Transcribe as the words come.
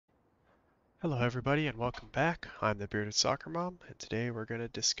Hello everybody and welcome back. I'm the Bearded Soccer Mom and today we're going to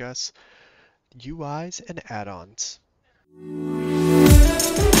discuss UIs and add-ons.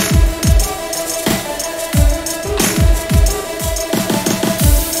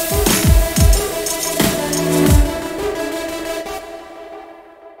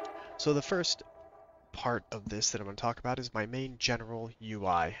 So the first part of this that I'm going to talk about is my main general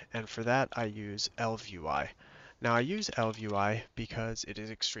UI, and for that I use Elvui. Now I use Elvui because it is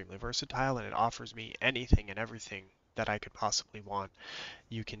extremely versatile and it offers me anything and everything that I could possibly want.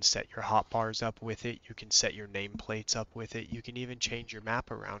 You can set your hotbars up with it. You can set your nameplates up with it. You can even change your map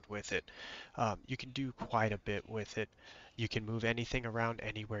around with it. You can do quite a bit with it. You can move anything around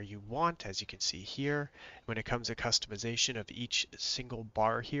anywhere you want, as you can see here. When it comes to customization of each single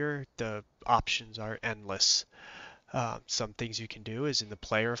bar here, the options are endless. Some things you can do is in the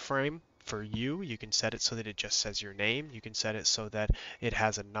player frame. For you can set it so that it just says your name. You can set it so that it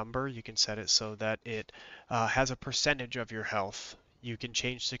has a number. You can set it so that it has a percentage of your health. You can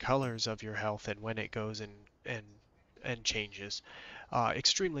change the colors of your health and when it goes and changes.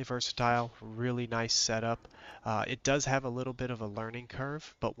 Extremely versatile, really nice setup. It does have a little bit of a learning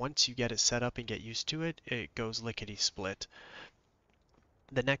curve, but once you get it set up and get used to it, it goes lickety split.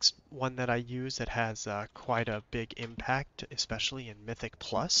 The next one that I use that has quite a big impact, especially in Mythic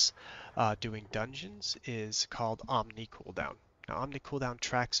Plus, doing dungeons, is called Omni Cooldown. Now, Omni Cooldown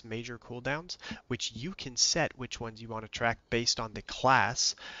tracks major cooldowns, which you can set which ones you want to track based on the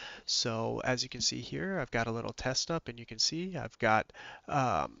class. So, as you can see here, I've got a little test up, and you can see I've got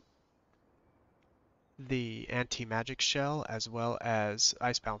the Anti-Magic Shell, as well as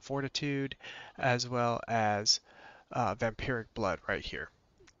Icebound Fortitude, as well as Vampiric Blood right here.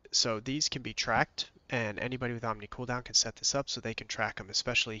 So these can be tracked, and anybody with Omni Cooldown can set this up so they can track them,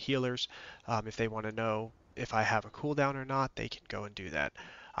 especially healers. If they want to know if I have a cooldown or not, they can go and do that.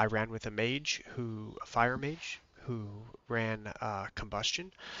 I ran with a fire mage, who ran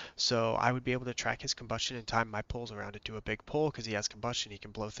combustion, so I would be able to track his combustion and time my pulls around to do a big pull because he has combustion, he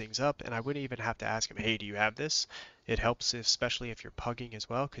can blow things up, and I wouldn't even have to ask him, hey, do you have this? It helps especially if you're pugging as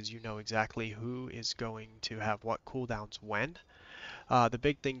well because you know exactly who is going to have what cooldowns when. The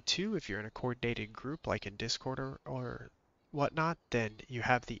big thing too, if you're in a coordinated group like in Discord or whatnot, then you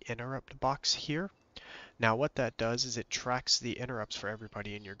have the interrupt box here. Now what that does is it tracks the interrupts for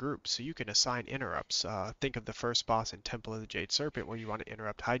everybody in your group. So you can assign interrupts. Think of the first boss in Temple of the Jade Serpent where you want to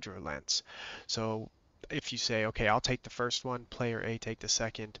interrupt Hydro Lance. So if you say, okay, I'll take the first one, player A take the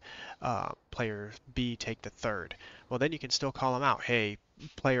second, player B take the third. Well, then you can still call them out. Hey,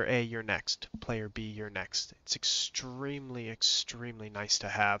 player A, you're next. Player B, you're next. It's extremely, extremely nice to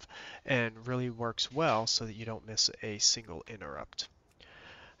have and really works well so that you don't miss a single interrupt.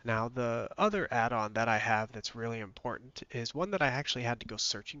 Now, the other add-on that I have that's really important is one that I actually had to go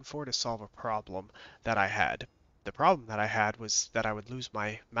searching for to solve a problem that I had. The problem that I had was that I would lose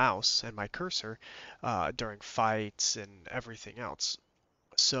my mouse and my cursor during fights and everything else.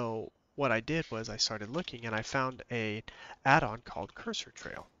 So what I did was I started looking and I found a add-on called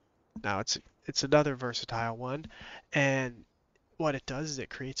Cursortrail. Now it's another versatile one, and what it does is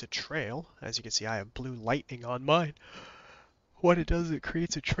it creates a trail. As you can see, I have blue lightning on mine. What it does is it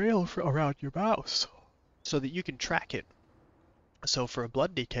creates a trail around your mouse so that you can track it. So for a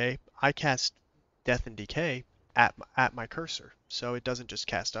blood decay, I cast Death and Decay at my cursor, so it doesn't just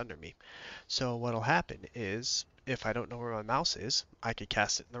cast under me. So what'll happen is, if I don't know where my mouse is, I could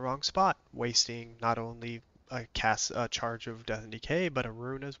cast it in the wrong spot, wasting not only a charge of Death and Decay, but a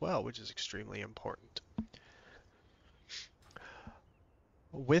rune as well, which is extremely important.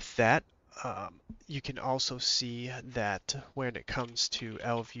 With that, you can also see that when it comes to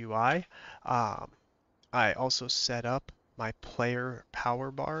Elvui, I also set up my player power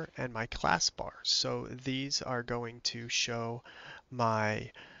bar and my class bar. So these are going to show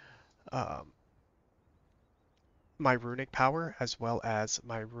my my runic power as well as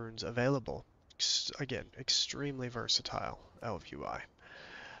my runes available. Again, extremely versatile Elvui.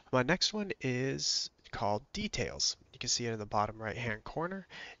 My next one is called Details. You can see it in the bottom right hand corner.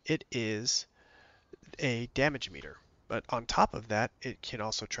 It is a damage meter, but on top of that, it can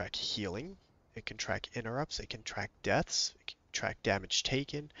also track healing, it can track interrupts, it can track deaths, it can track damage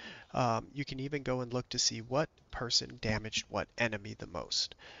taken. You can even go and look to see what person damaged what enemy the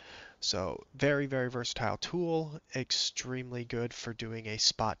most. So very, very versatile tool, extremely good for doing a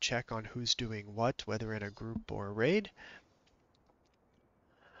spot check on who's doing what, whether in a group or a raid.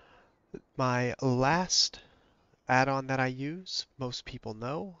 My last add-on that I use, most people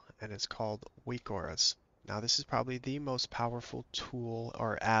know, and it's called Weakauras. Now this is probably the most powerful tool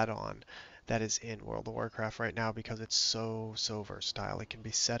or add-on that is in World of Warcraft right now because it's so versatile. It can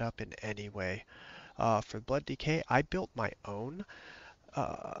be set up in any way. For Blood Decay, I built my own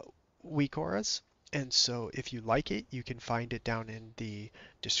uh, Weakauras, and so if you like it, you can find it down in the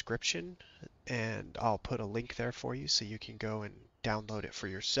description, and I'll put a link there for you so you can go and download it for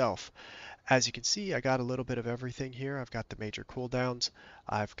yourself. As you can see, I got a little bit of everything here. I've got the major cooldowns.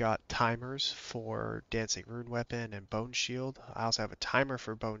 I've got timers for Dancing Rune Weapon and Bone Shield. I also have a timer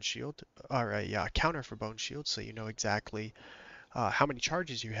for Bone Shield, or a counter for Bone Shield, so you know exactly how many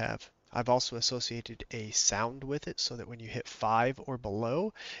charges you have. I've also associated a sound with it so that when you hit 5 or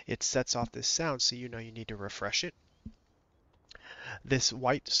below, it sets off this sound so you know you need to refresh it. This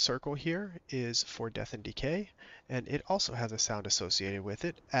white circle here is for Death and Decay, and it also has a sound associated with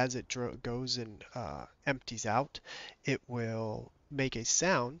it. As it goes and empties out, it will make a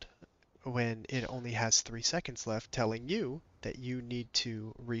sound when it only has 3 seconds left, telling you that you need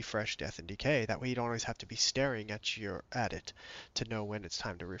to refresh Death and Decay. That way you don't always have to be staring at it to know when it's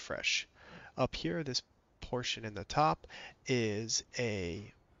time to refresh. Up here, this portion in the top is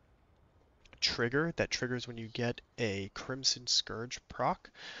a trigger that triggers when you get a Crimson Scourge proc.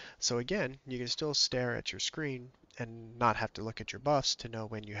 So again, you can still stare at your screen and not have to look at your buffs to know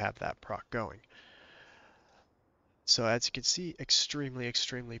when you have that proc going. So as you can see,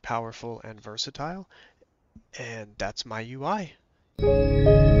 extremely powerful and versatile, and that's my UI.